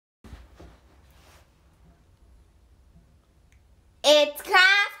It's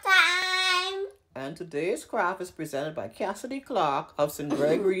craft time! And today's craft is presented by Cassidy Clark of St.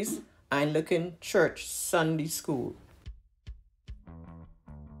 Gregory's Anglican Church Sunday School.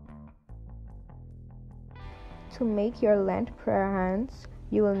 To make your Lent prayer hands,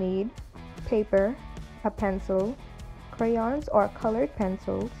 you will need paper, a pencil, crayons or colored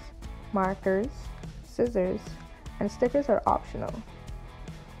pencils, markers, scissors, and stickers are optional.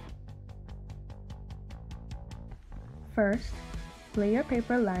 First, lay your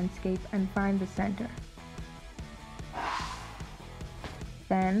paper landscape and find the center.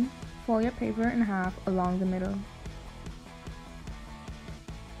 Then, fold your paper in half along the middle.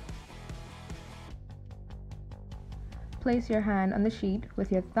 Place your hand on the sheet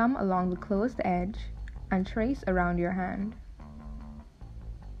with your thumb along the closed edge and trace around your hand.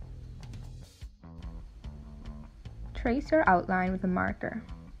 Trace your outline with a marker.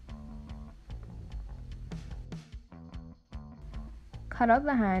 Cut out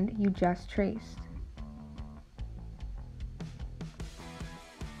the hand you just traced.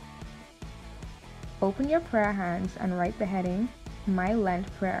 Open your prayer hands and write the heading, My Lent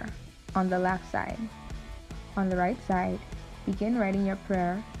Prayer, on the left side. On the right side, begin writing your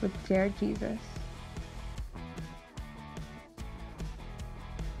prayer with Dear Jesus.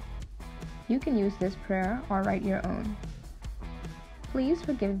 You can use this prayer or write your own. Please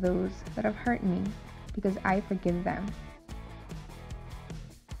forgive those that have hurt me, because I forgive them.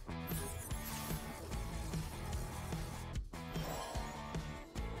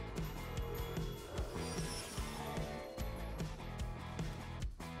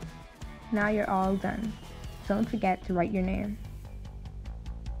 Now you're all done. Don't forget to write your name.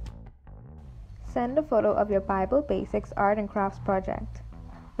 Send a photo of your Bible Basics Art and Crafts project.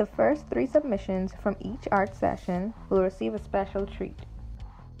 The first 3 submissions from each art session will receive a special treat.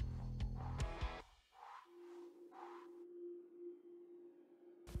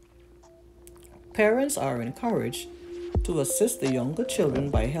 Parents are encouraged to assist the younger children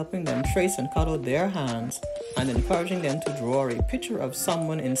by helping them trace and cut out their hands and encouraging them to draw a picture of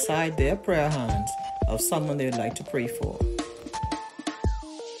someone inside their prayer hands, of someone they'd like to pray for.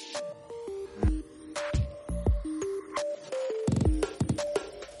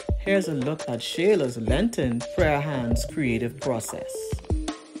 Here's a look at Shayla's Lenten prayer hands creative process.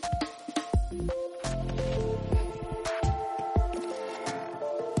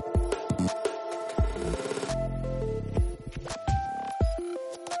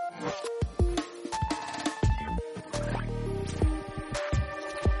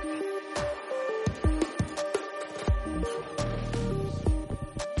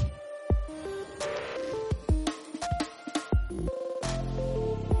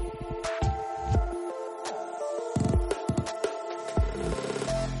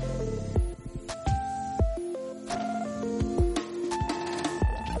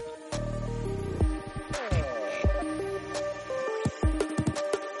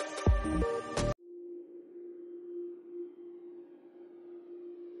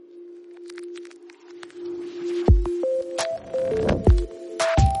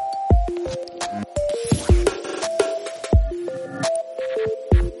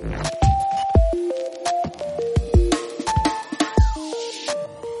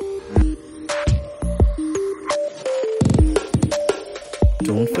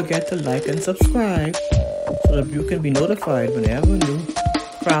 Don't forget to like and subscribe so that you can be notified whenever new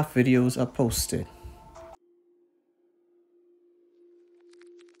craft videos are posted.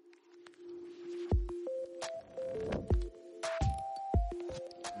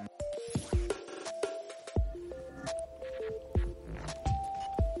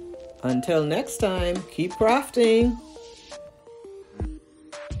 Until next time, keep crafting!